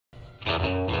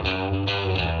One,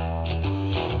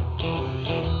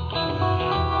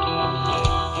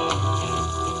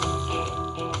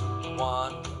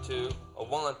 two,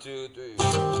 three.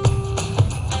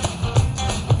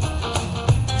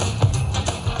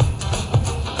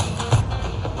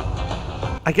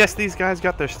 I guess these guys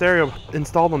got their stereo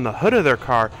installed on the hood of their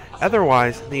car,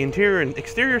 otherwise the interior and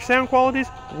exterior sound qualities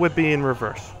would be in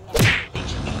reverse.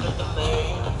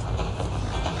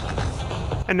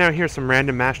 And now here's some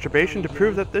random masturbation to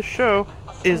prove that this show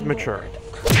is mature.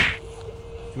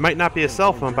 It might not be a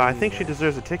cell phone, but I think she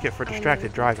deserves a ticket for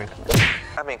distracted driving.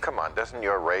 I mean, come on, doesn't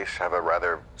your race have a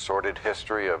rather sordid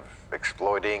history of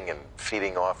exploiting and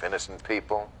feeding off innocent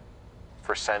people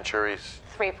for centuries?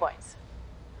 3 points.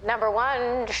 Number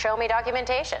 1, show me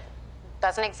documentation.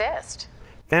 Doesn't exist.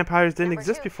 Vampires didn't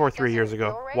exist before 3 years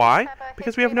ago. Why?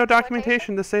 Because we have no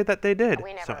documentation to say that they did.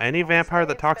 So any vampire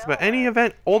that talks about any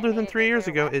event older than 3 years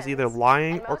ago is either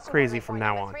lying or crazy from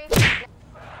now on.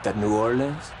 That New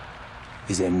Orleans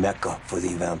is a mecca for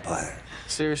the vampire.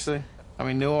 Seriously? I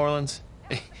mean, New Orleans?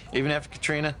 Even after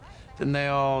Katrina? Didn't they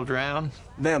all drown?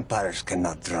 Vampires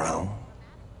cannot drown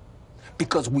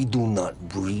because we do not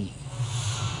breathe.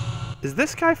 Is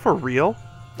this guy for real?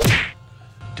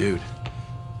 Dude,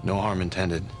 no harm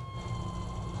intended.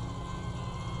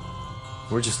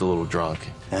 We're just a little drunk.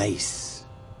 Nice.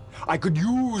 I could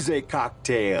use a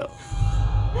cocktail.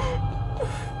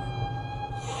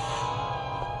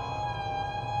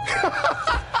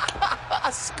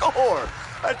 A score!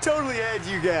 I totally had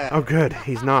you guys. Oh good,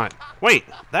 he's not. Wait,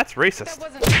 that's racist.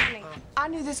 That wasn't funny. I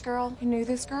knew this girl who knew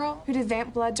this girl who did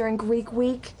Vamp Blood during Greek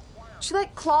Week. She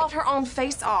like clawed her own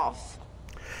face off.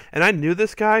 And I knew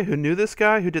this guy who knew this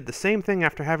guy who did the same thing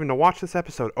after having to watch this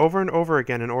episode over and over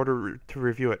again in order to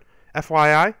review it.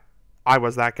 FYI, I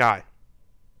was that guy.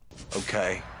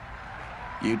 Okay.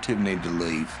 You two need to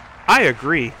leave. I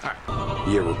agree.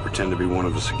 You ever pretend to be one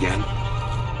of us again?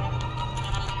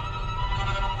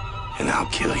 And I'll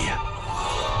kill you.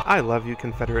 I love you,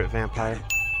 Confederate vampire.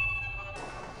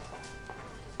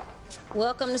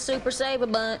 Welcome to Super Saver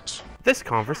Bunch. This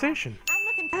conversation.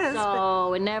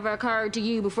 So, it never occurred to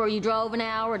you before you drove an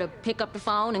hour to pick up the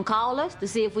phone and call us to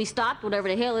see if we stopped whatever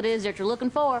the hell it is that you're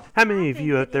looking for? How many of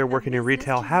you out there working in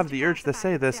retail have the urge to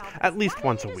say this at least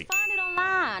once a week? Find it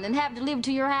online and have it delivered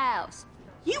to your house.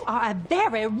 You are a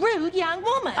very rude young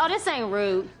woman. Oh, this ain't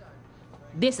rude.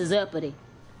 This is uppity.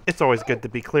 It's always good to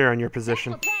be clear on your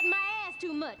position. That's for patting my ass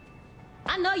too much.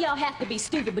 I know y'all have to be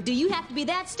stupid, but do you have to be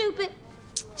that stupid?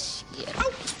 Shit,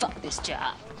 fuck this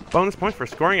job. Bonus point for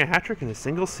scoring a hat-trick in a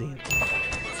single scene.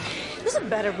 This had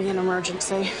better be an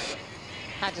emergency.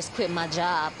 I just quit my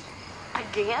job.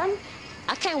 Again?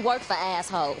 I can't work for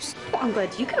assholes. I'm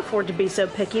glad you can afford to be so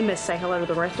picky, Miss Say Hello to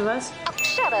the rest of us. Oh,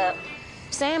 shut up.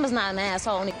 Sam is not an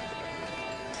asshole.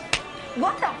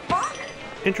 What the fuck?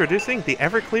 Introducing the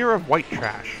Everclear of white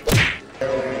trash.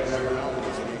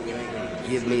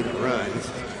 Give me the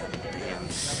runs.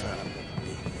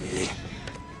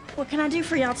 What can I do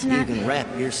for y'all You tonight? can wrap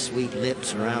your sweet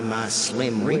lips around my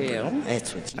slim wrinkle.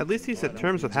 That's what you... At least he's at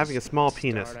terms with having a small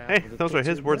penis. Hey, those are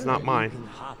his words, not mine.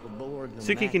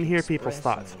 Suki can hear people's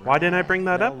thoughts. Why didn't I bring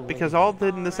that up? Because all it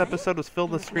did in this episode was fill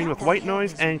the screen with white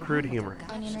noise and crude humor.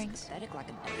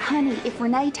 Honey, if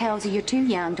Renee tells you you're too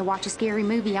young to watch a scary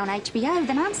movie on HBO,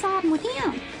 then I'm siding with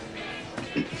him.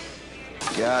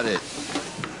 Got it.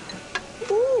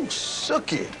 Ooh,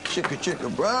 Suki. Chicka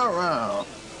chicka brow round.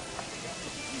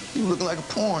 You look like a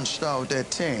porn star with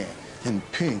that tan and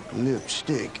pink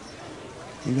lipstick.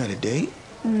 You got a date?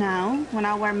 No. When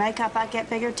I wear makeup, I get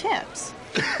bigger tips.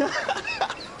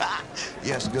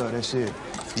 Yes, girl, that's it.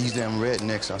 These damn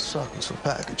rednecks are suckers for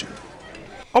packaging.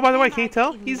 Oh, by the way, can you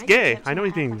tell? He's gay. I know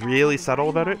he's being really subtle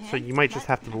about it, so you might just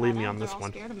have to believe me on this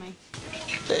one.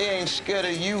 They ain't scared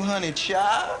of you, honey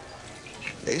child.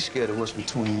 They scared of what's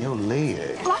between your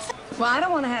legs. Well, I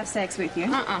don't want to have sex with you.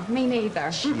 Me neither.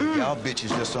 Y'all bitches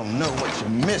just don't know what you're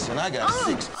missing. I got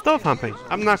 6. Stove humping.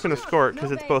 I'm not going to score it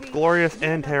because it's both glorious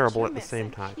and terrible at the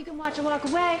same time. You can watch it walk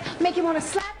away, make you want to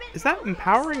slap it. Is that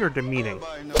empowering or demeaning?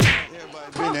 Everybody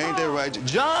been there, ain't that right?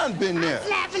 John been there.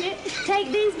 Slapping it.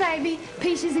 Take these, baby.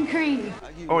 Peaches and cream.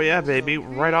 Oh yeah, baby,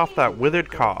 right off that withered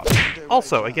cob.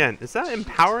 Also, again, is that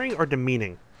empowering or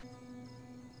demeaning?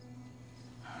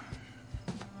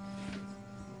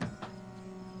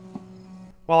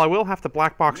 While I will have to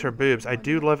black box her boobs, I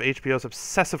do love HBO's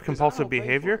obsessive-compulsive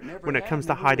behavior when it comes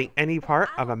to hiding any part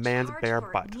of a man's bare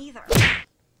butt.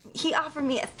 He offered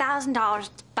me $1,000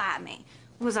 to buy me.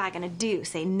 What was I gonna do?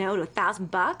 Say no to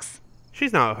 $1,000?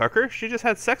 She's not a hooker. She just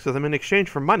had sex with him in exchange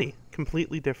for money.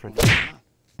 Completely different.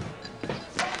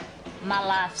 My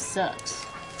life sucks.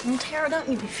 Well, Tara, don't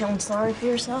you be feeling sorry for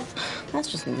yourself.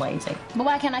 That's just lazy. But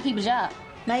why can't I keep a job?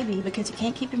 Maybe because you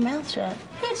can't keep your mouth shut.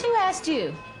 Bitch, who asked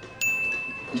you?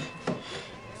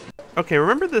 Okay,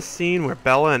 remember this scene where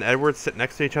Bella and Edward sit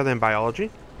next to each other in biology?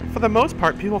 For the most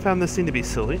part, people found this scene to be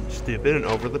silly, stupid, and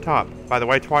over the top. By the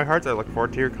way, Twihards, I look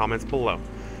forward to your comments below.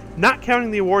 Not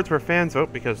counting the awards where fans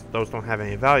vote, because those don't have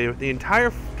any value, the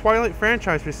entire Twilight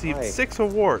franchise received 6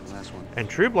 awards, and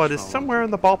True Blood is somewhere in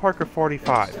the ballpark of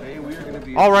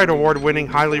 45. Alright, award-winning,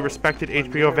 highly respected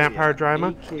HBO vampire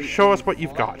drama, show us what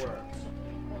you've got.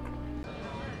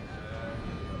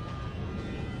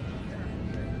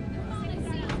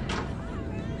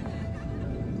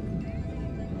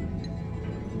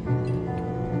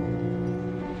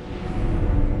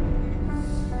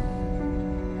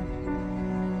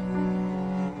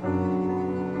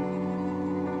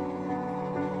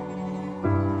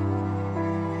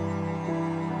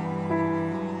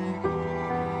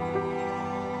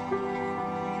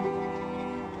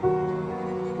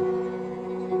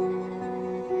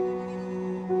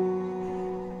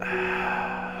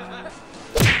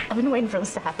 I've been waiting for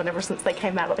this to happen ever since they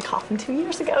came out of the coffin 2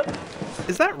 years ago.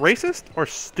 Is that racist or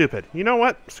stupid? You know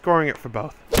what? Scoring it for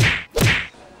both.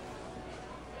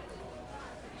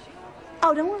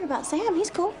 Oh, don't worry about Sam. He's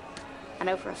cool. I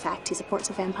know for a fact he supports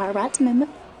the Vampire Rights Amendment.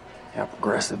 How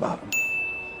progressive of him.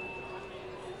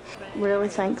 Really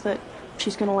think that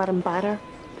she's gonna let him bite her?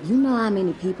 You know how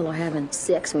many people are having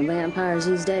sex with vampires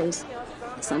these days?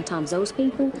 Sometimes those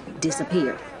people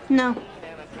disappear. No.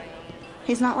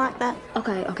 He's not like that.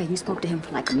 Okay, you spoke to him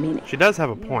for like a minute. She does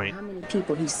have a point. How many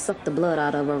people he sucked the blood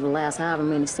out of over the last however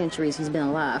many centuries he's been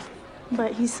alive?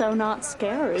 But he's so not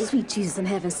scary. Sweet Jesus in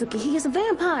heaven, Suki, he is a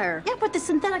vampire. Yeah, but the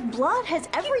synthetic blood has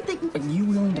everything. Are you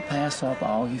willing to pass up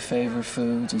all your favorite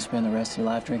foods and spend the rest of your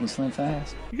life drinking Slim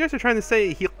Fast? You guys are trying to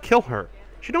say he'll kill her.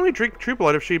 She'd only drink True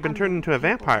Blood if she'd been turned into a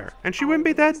vampire, and she wouldn't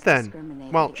be dead then.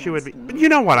 Well, she would be, but you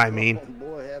know what I mean.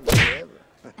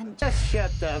 Just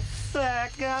shut the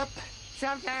fuck up.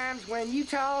 Sometimes when you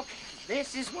talk,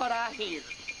 this is what I hear.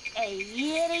 A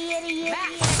yitty yitty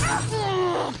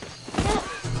yitty.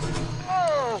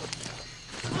 Oh!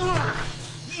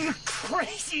 You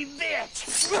crazy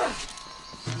bitch!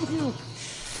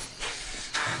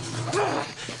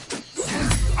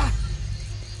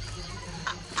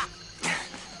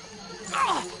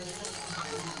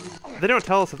 They don't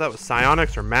tell us if that was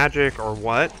psionics or magic or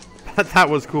what, but that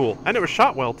was cool. And it was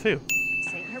shot well, too.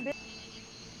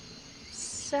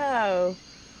 So,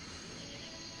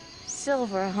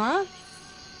 silver, huh?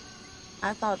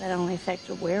 I thought that only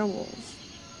affected werewolves.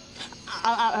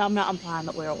 I'm not implying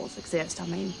that werewolves exist. I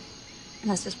mean,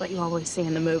 that's just what you always see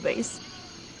in the movies.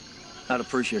 I'd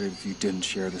appreciate it if you didn't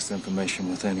share this information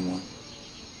with anyone.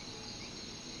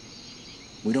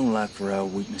 We don't like for our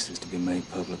weaknesses to be made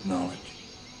public knowledge.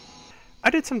 I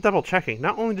did some double checking.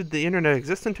 Not only did the internet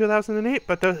exist in 2008,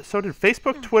 but so did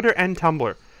Facebook, Twitter, and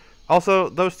Tumblr. Also,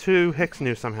 those two Hicks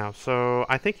knew somehow, so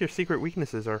I think your secret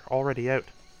weaknesses are already out.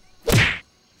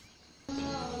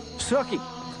 Sookie!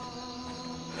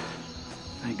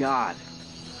 Thank God.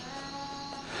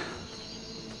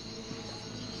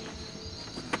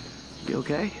 You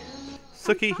okay?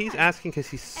 Sookie, he's asking because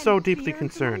he's so deeply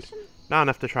concerned. Not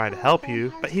enough to try to help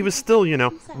you, but he was still, you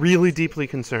know, really deeply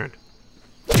concerned.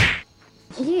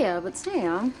 Yeah, but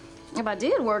Sam, if I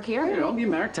did work here... Hey, don't be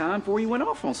married time before you went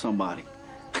off on somebody.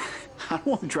 I don't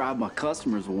want to drive my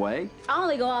customers away. I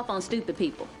only go off on stupid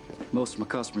people. Most of my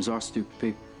customers are stupid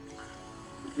people.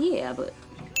 Yeah, but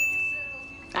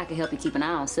I can help you keep an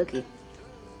eye on Sookie.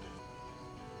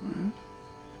 Mm-hmm.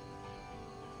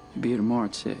 Be here tomorrow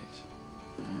at 6.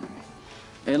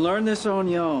 And learn this on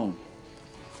your own.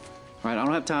 Right, I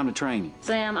don't have time to train you.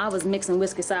 Sam, I was mixing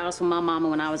whiskey sours for my mama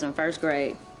when I was in 1st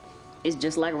grade. It's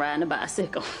just like riding a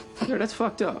bicycle. Sure, that's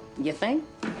fucked up. You think?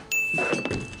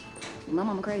 My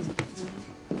mama crazy.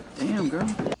 Damn, girl.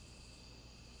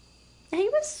 He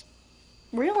was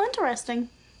real interesting.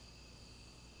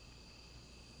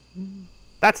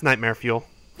 That's nightmare fuel.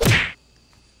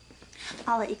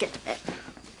 I'll let you get to bed.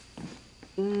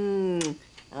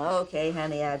 Okay,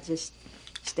 honey, I just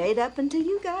stayed up until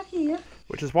you got here.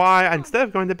 Which is why, instead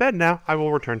of going to bed now, I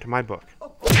will return to my book.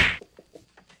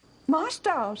 My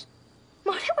stars.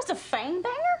 Ma, that was a fang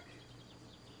banger?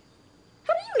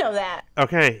 How do you know that?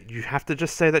 Okay, you have to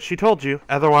just say that she told you,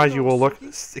 otherwise you will look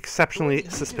exceptionally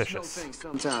suspicious.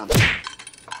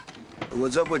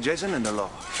 What's up with Jason and the law?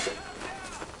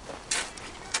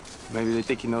 Maybe they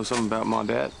think you know something about my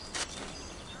dad.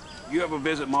 You ever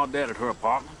visit my dad at her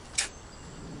apartment?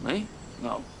 Me?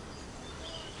 No.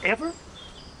 Ever?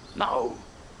 No.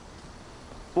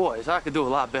 Boys, I could do a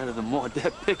lot better than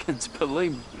Mordette Pickens,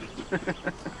 believe me.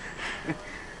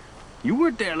 You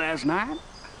weren't there last night.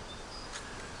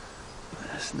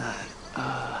 Last night?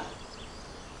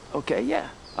 Okay, yeah.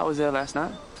 I was there last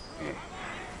night. Yeah.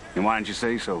 Then why didn't you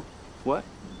say so? What?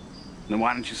 Then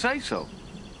why didn't you say so?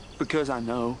 Because I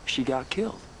know she got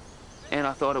killed. And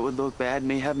I thought it would look bad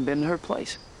me having been in her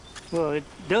place. Well, it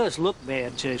does look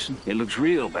bad, Jason. It looks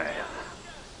real bad.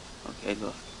 Okay,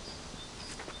 look.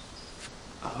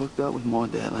 I hooked up with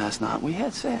Mordette last night. We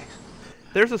had sex.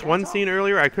 There's this one scene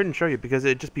earlier I couldn't show you because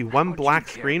it'd just be one black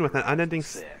screen with an unending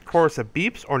chorus of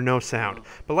beeps or no sound.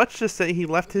 But let's just say he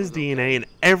left his DNA in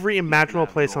every imaginable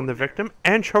place on the victim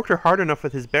and choked her hard enough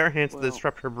with his bare hands to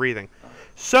disrupt her breathing.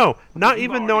 So, not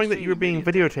even knowing that you were being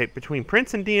videotaped between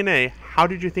prints and DNA, how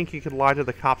did you think you could lie to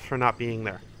the cops for not being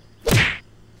there?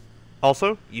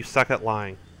 Also, you suck at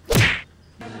lying.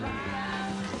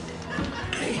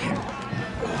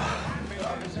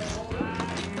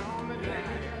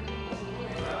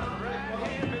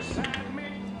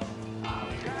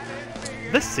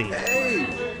 This scene. Hey!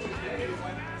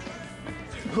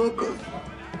 Hooker.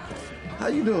 How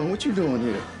you doing? What you doing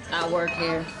here? I work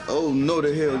here. Oh, no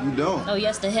the hell you don't. Oh,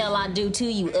 yes, the hell I do too,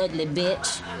 you ugly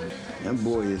bitch. That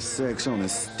boy is sex on a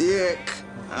stick.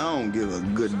 I don't give a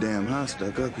good damn how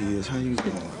stuck up he is. How you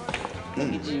doing?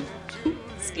 Look at you.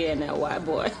 Scaring that white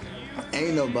boy.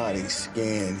 Ain't nobody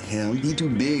scaring him. He too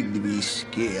big to be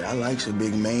scared. I likes a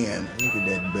big man. Look at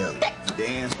that belly.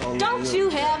 Dance all over. Don't you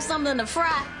have something to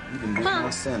fry? You can be my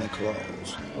Santa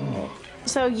Claus. Oh.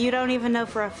 So you don't even know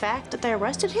for a fact that they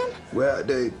arrested him? Well,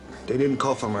 they didn't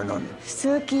call from her none.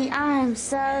 Sookie, I'm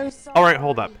so sorry. Alright,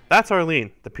 hold up. That's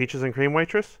Arlene, the peaches and cream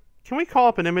waitress. Can we call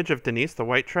up an image of Denise, the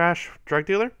white trash drug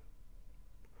dealer?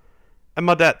 And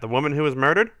Mordette, the woman who was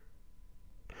murdered?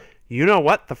 You know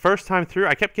what? The first time through,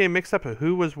 I kept getting mixed up of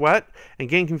who was what and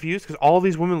getting confused because all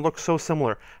these women look so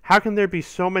similar. How can there be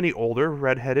so many older,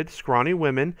 red-headed, scrawny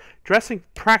women dressing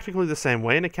practically the same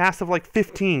way in a cast of like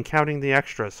 15 counting the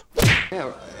extras?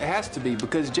 Yeah, it has to be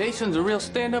because Jason's a real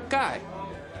stand-up guy.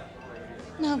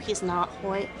 No, he's not,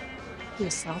 Hoyt. He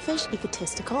was selfish,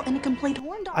 egotistical, and a complete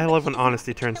horn dog. I love when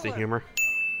honesty turns to humor.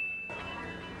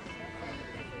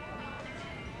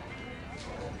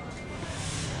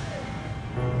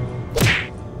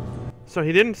 So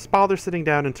he didn't bother sitting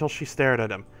down until she stared at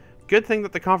him. Good thing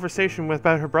that the conversation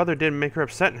about her brother didn't make her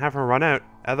upset and have her run out.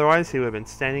 Otherwise, he would have been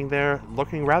standing there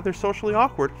looking rather socially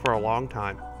awkward for a long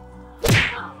time.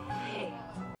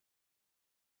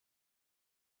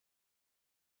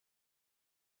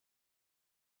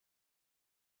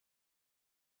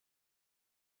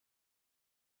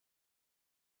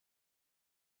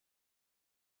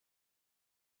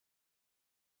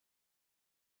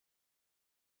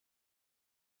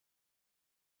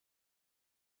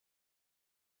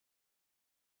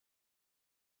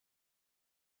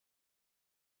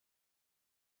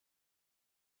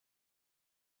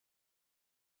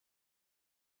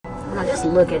 Now just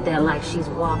look at that like she's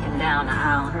walking down the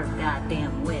aisle on her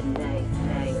goddamn wedding day.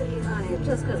 Honey,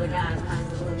 just because a guy's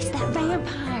It's that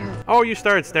vampire. Oh, you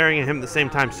started staring at him at the same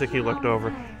time Sookie looked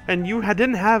over. And you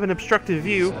didn't have an obstructive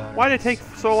view. Why did it take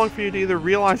so long for you to either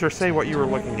realize or say what you were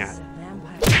looking at?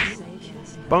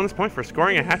 Bonus point for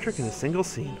scoring a hat-trick in a single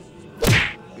scene.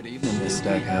 Good evening, Miss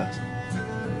Stackhouse.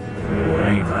 You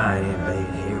ain't finding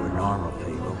baby here with normal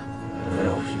people.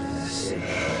 Well, she's sick.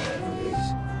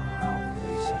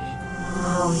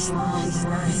 Oh, she's nice.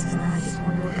 I just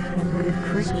wonder what kind of weird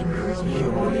Christian. I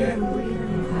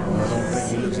don't think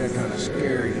he looks that kind of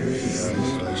scary.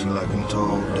 She like him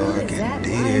tall, dark, and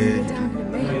dead.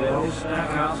 The old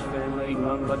Stackhouse family ain't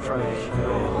nothing but trash.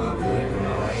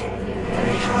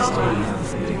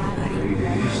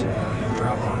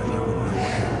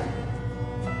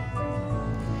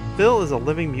 Bill is a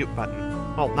living mute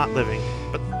button. Well, not living,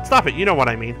 but stop it, you know what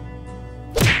I mean.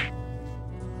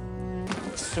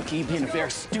 Sookie, being a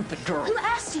very stupid girl. Who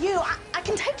asked you? I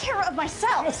can take care of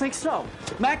myself. I don't think so.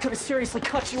 Matt could have seriously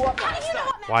cut you up. How do you know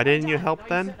what Matt Why didn't you help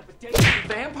then?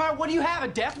 Vampire, what do you have, a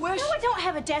death wish? No, I don't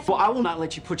have a death Well, I will not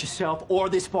let you put yourself or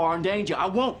this bar in danger. I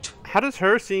won't. How does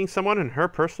her seeing someone in her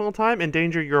personal time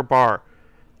endanger your bar?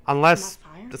 Unless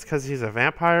it's because he's a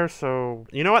vampire, so...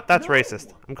 You know what? That's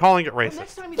racist. I'm calling it racist.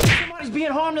 Next time you think somebody's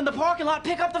being harmed in the parking lot,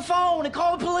 pick up the phone and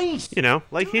call the police. You know,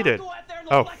 like he did.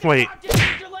 Oh, wait.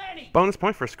 Bonus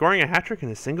point for scoring a hat-trick in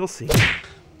a single scene.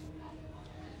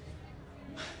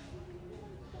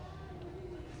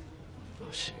 Oh,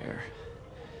 Cher.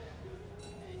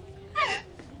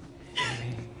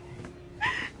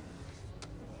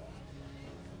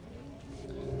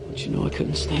 But you know I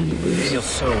couldn't stand the breeze. It feels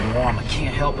so warm. I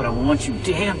can't help it. I want you.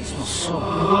 Damn, it smells so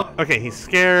good. Okay, he's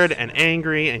scared and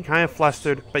angry and kind of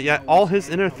flustered, but yet all his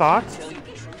inner thoughts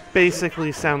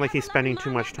basically sound like he's spending too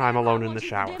much time alone in the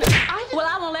shower. Well,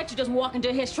 I won't let you just walk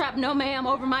into his trap, no ma'am,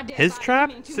 over my dead His body.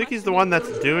 trap? Suki's the one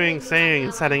that's doing, saying,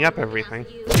 and setting up everything.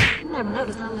 I never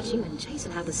noticed how much you and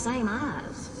Jason have the same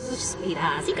eyes. Such sweet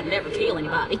eyes. He could never kill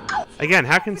anybody. Again,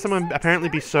 how can someone apparently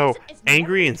be so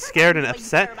angry and scared and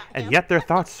upset, and yet their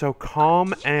thoughts so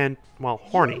calm and, well,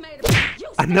 horny?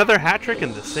 Another hat trick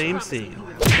in the same scene.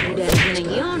 You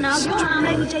don't know,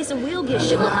 maybe Jason will get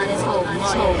shit behind his whole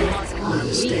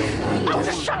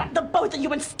Just shut up, the both of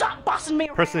you, and stop bossing me.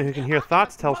 Person who can hear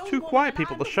thoughts tells two quiet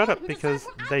people to shut up because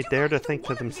they dare to think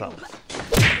to themselves.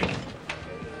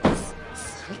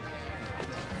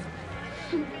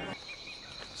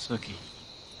 Sookie.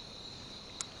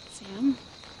 Sam?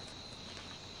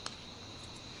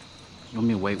 You want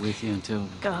me to wait with you until...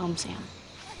 Go home, Sam.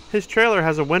 His trailer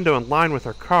has a window in line with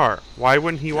her car. Why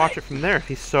wouldn't he watch it from there if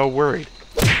he's so worried?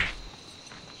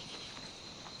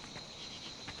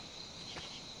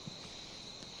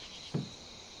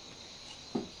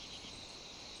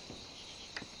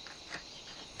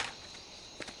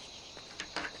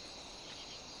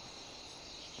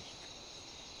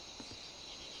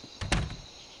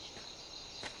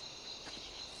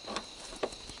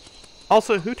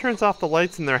 Also, who turns off the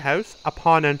lights in their house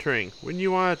upon entering? Wouldn't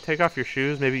you want to take off your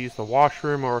shoes, maybe use the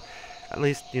washroom, or at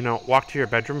least, you know, walk to your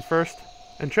bedroom first?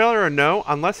 And trailer or no,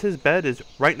 unless his bed is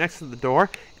right next to the door,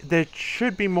 there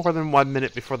should be more than 1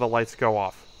 minute before the lights go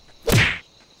off.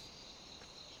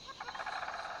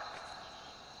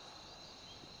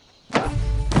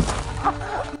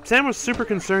 Sam was super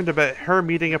concerned about her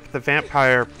meeting up with the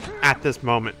vampire at this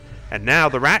moment, and now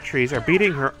the rat trees are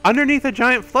beating her underneath a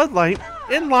giant floodlight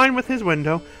in line with his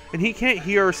window, and he can't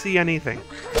hear or see anything.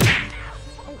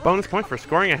 Bonus point for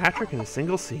scoring a hat trick in a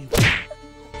single scene.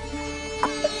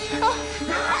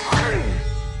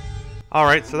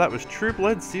 Alright, so that was True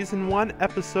Blood Season 1,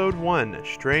 Episode 1,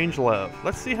 Strange Love.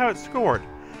 Let's see how it scored.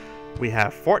 We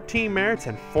have 14 merits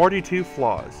and 42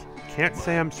 flaws. Can't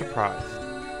say I'm surprised.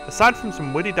 Aside from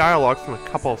some witty dialogue from a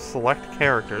couple of select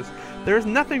characters, there is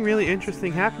nothing really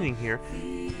interesting happening here,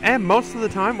 and most of the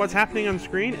time what's happening on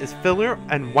screen is filler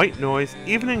and white noise,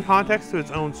 even in context to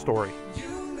its own story.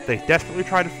 They desperately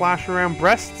try to flash around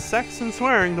breasts, sex, and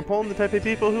swearing to pull in the type of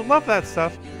people who love that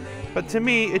stuff, but to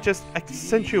me it just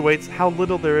accentuates how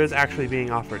little there is actually being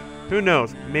offered. Who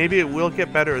knows, maybe it will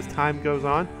get better as time goes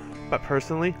on, but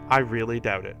personally, I really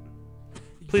doubt it.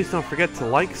 Please don't forget to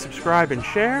like, subscribe, and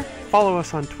share. Follow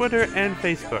us on Twitter and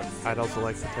Facebook. I'd also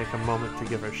like to take a moment to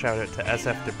give a shout out to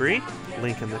SF Debris,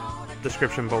 link in the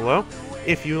description below.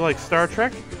 If you like Star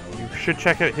Trek, you should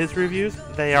check out his reviews.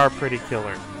 They are pretty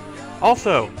killer.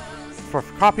 Also, for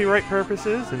copyright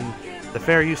purposes and the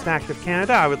Fair Use Act of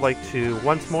Canada, I would like to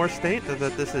once more state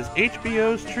that this is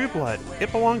HBO's True Blood.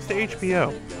 It belongs to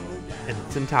HBO in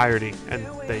its entirety, and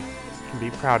they can be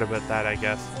proud about that, I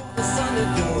guess.